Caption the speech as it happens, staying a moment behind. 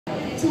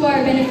To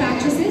our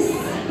benefactresses,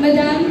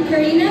 Madam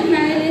Karina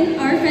Marilyn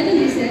R.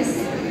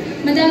 Fedeluces,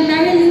 Madam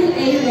Marilu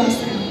A.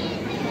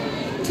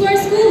 Rosta. To our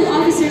school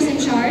officers in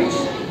charge,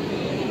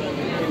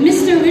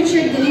 Mr.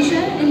 Richard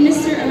Galicia and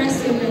Mr.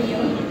 Arresto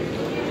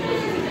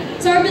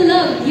Granio. To our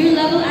beloved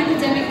year-level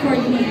academic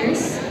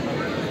coordinators,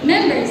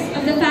 members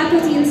of the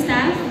faculty and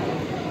staff,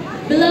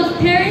 beloved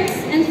parents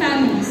and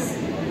families,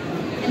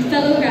 and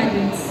fellow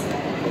graduates.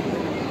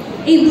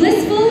 A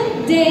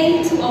blissful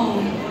day to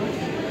all.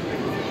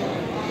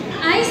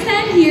 I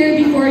stand here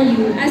before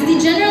you as the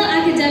General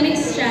Academic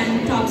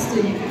Strand top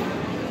student.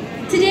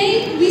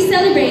 Today, we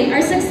celebrate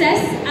our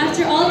success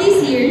after all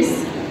these years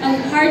of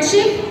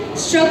hardship,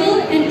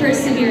 struggle, and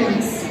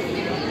perseverance.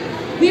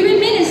 We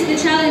reminisce the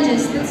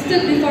challenges that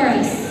stood before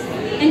us,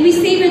 and we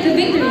savor the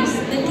victories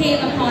that came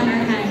upon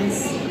our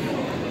hands.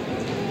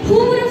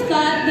 Who would have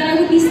thought that I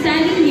would be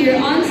standing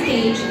here on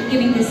stage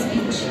giving this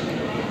speech?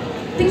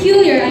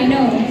 Peculiar, I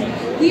know.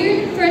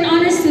 Weird for an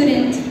honor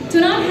student to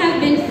not have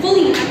been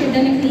fully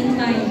academically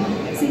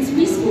inclined since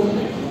preschool.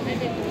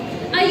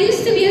 I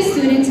used to be a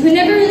student who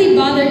never really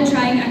bothered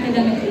trying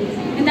academically,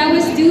 and that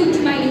was due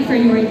to my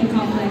inferiority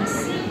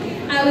complex.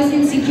 I was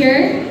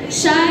insecure,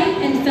 shy,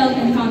 and felt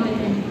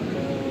incompetent.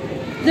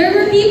 There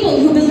were people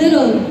who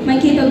belittled my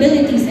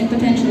capabilities and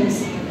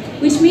potentials,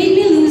 which made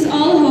me lose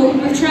all hope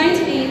of trying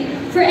to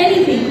aim for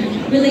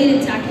anything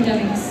related to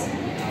academics.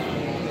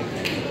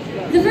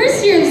 The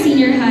first year of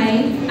senior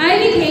high,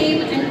 I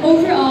became an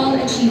overall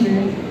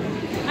achiever.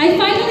 I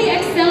finally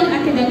excelled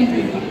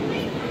academically.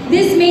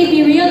 This made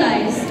me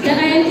realize that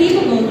I am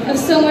capable of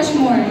so much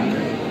more,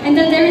 and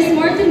that there is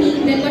more to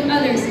me than what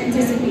others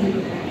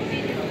anticipate.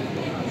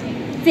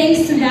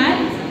 Thanks to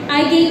that,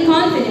 I gained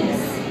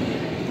confidence,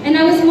 and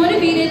I was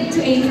motivated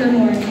to aim for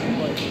more.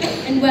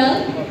 And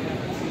well,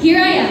 here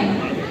I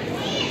am.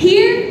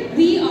 Here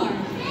we are.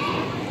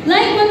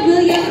 Like what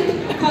William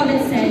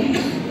Cobbett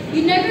said,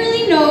 you never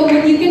really know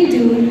what you can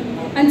do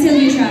until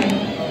you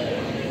try.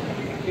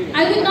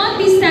 I would not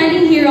be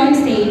standing here on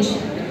stage,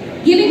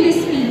 giving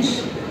this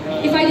speech,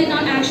 if I did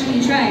not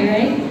actually try,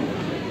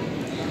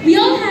 right? We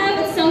all have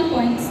at some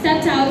point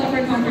stepped out of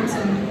our comfort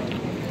zone.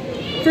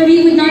 For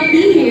we would not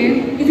be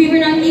here if we were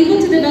not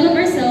able to develop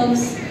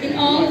ourselves in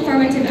all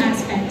formative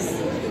aspects.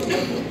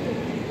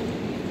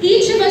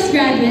 Each of us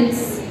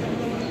graduates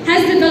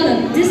has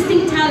developed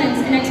distinct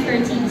talents and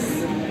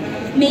expertise,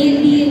 may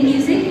it be in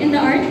music and the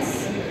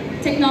arts,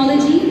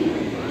 technology,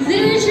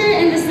 literature,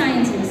 and the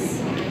sciences.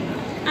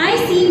 I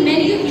see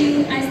many of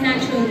you as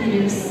natural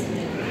leaders.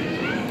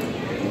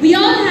 We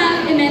all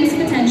have immense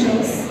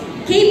potentials,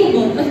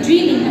 capable of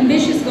dreaming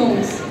ambitious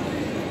goals.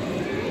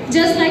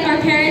 Just like our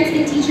parents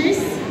and teachers,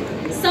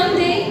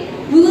 someday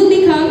we will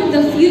become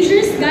the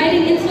future's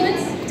guiding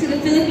influence to the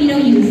Filipino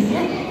youth.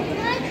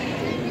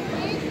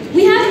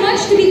 We have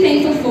much to be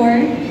thankful for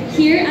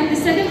here at the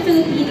 2nd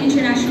Philippine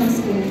International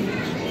School.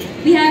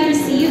 We have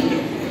received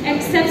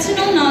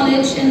exceptional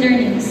knowledge and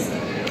learnings,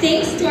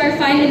 thanks to our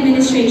fine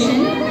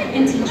administration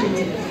and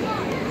teachers.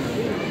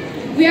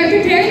 We are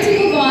prepared to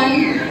move on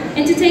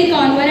and to take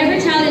on whatever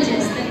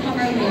challenges that come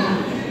our way.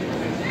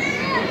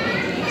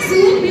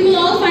 Soon, we will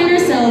all find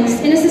ourselves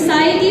in a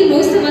society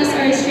most of us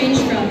are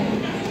estranged from.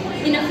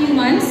 In a few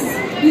months,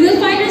 we will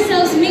find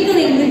ourselves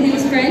mingling with new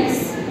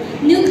friends,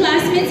 new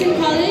classmates in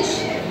college,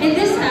 and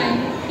this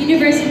time,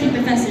 university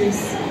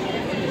professors.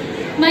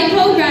 My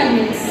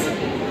co-graduates,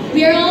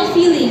 we are all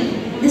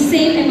feeling the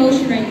same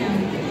emotion right now.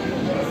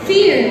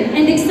 Fear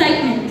and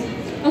excitement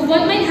of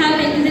what might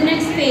happen in the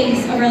next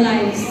phase of our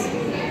lives.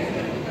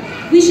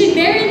 We should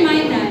bear in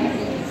mind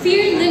that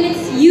fear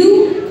limits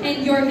you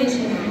and your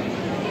vision.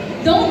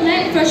 Don't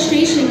let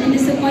frustration and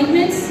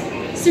disappointments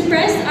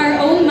suppress our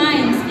own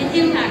minds and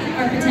impact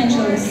our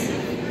potentials.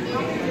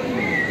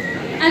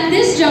 At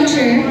this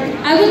juncture,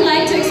 I would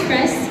like to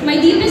express my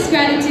deepest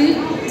gratitude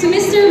to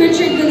Mr.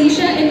 Richard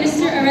Galicia and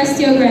Mr.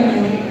 Arresto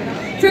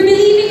Granio for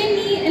believing in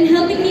me and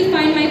helping me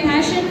find my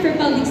passion for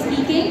public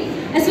speaking,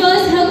 as well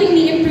as helping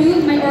me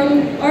improve my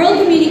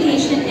oral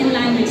communication and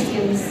language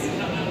skills.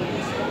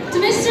 To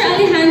Mr.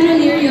 Alejandro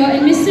Lirio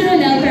and Mr.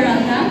 Ronel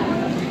Peralta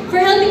for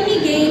helping me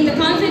gain the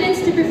confidence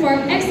to perform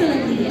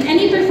excellently in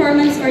any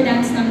performance or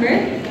dance number.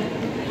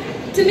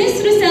 To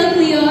Ms. Rosel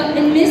Cleo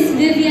and Ms.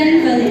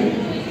 Vivian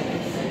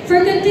Valid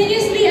for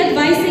continuously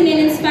advising and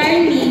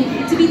inspiring me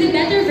to be the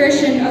better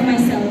version of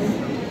myself.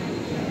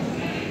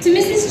 To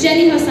Mrs.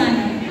 Jenny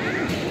Hosana,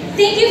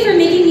 thank you for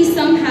making me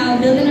somehow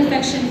build an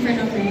affection for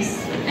numbers,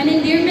 an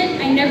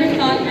endearment I never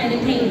thought I'd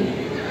attain,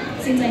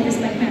 since I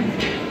dislike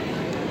math.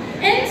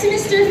 And to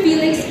Mr.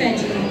 Felix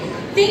Fedjo,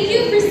 thank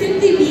you for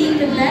simply being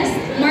the best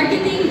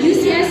marketing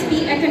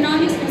UCSB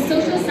economics and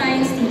social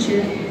science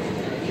teacher.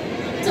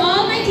 To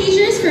all my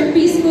teachers from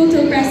preschool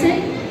till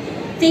present,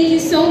 thank you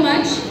so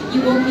much,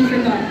 you won't be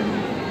forgotten.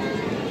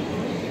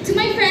 To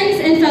my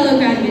friends and fellow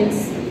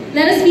graduates,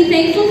 let us be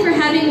thankful for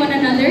having one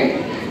another.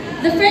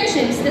 The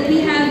friendships that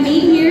we have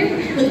made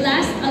here will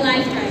last a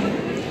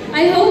lifetime.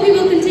 I hope we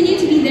will continue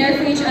to be there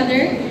for each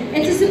other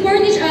and to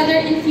support each other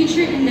in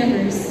future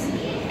endeavors.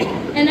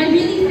 And I'm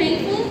really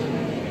thankful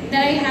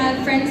that I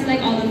have friends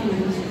like all of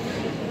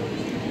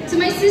you. To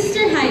my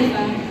sister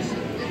Haifa,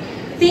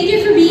 thank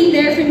you for being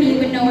there for me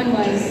when no one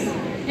was,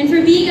 and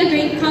for being a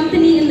great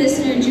company and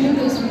listener during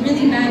those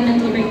really bad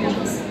mental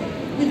breakdowns.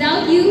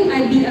 Without you,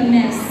 I'd be a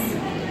mess.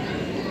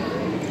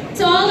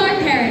 To all our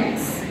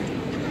parents,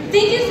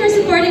 thank you for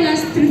supporting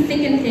us through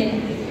thick and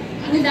thin.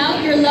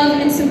 Without your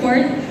love and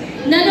support,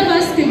 none of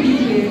us could be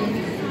here.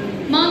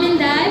 Mom and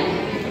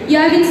Dad, you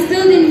have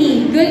instilled in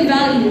me good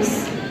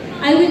values.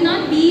 I would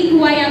not be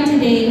who I am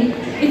today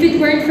if it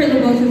weren't for the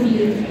both of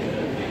you.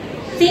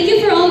 Thank you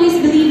for always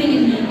believing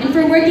in me and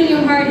for working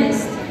your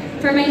hardest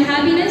for my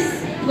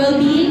happiness,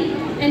 well-being,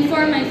 and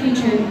for my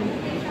future.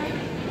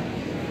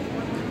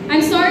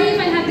 I'm sorry if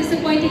I have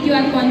disappointed you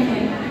at one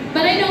point,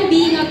 but I know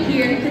being up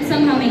here could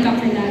somehow make up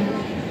for that.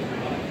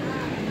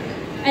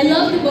 I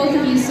love the both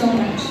of you so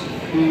much.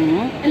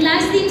 And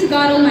lastly, to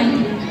God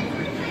Almighty,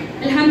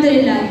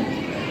 Alhamdulillah.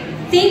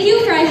 Thank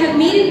you for I have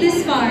made it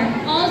this far,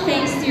 all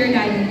thanks to your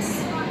guidance.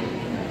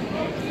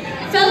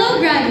 Fellow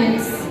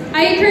graduates,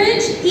 I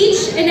encourage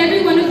each and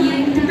every one of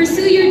you to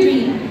pursue your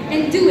dream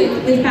and do it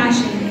with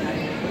passion.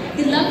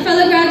 Good luck,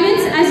 fellow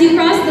graduates, as you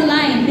cross the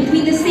line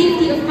between the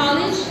safety of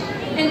college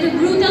and the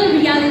brutal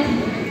reality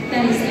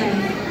that is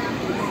life.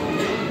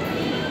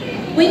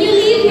 When you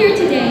leave here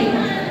today,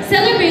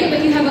 celebrate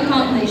what you have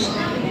accomplished,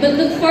 but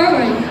look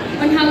forward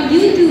on how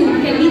you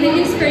too can be the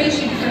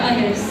inspiration for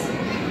others.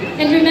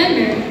 And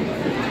remember,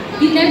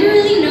 you never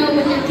really know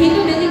what your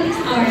capabilities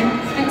are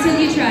until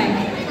you try.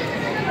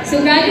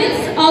 So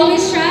graduates,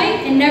 always try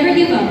and never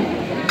give up.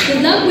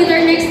 Good luck with our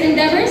next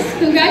endeavors.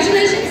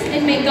 Congratulations,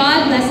 and may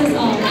God bless us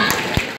all.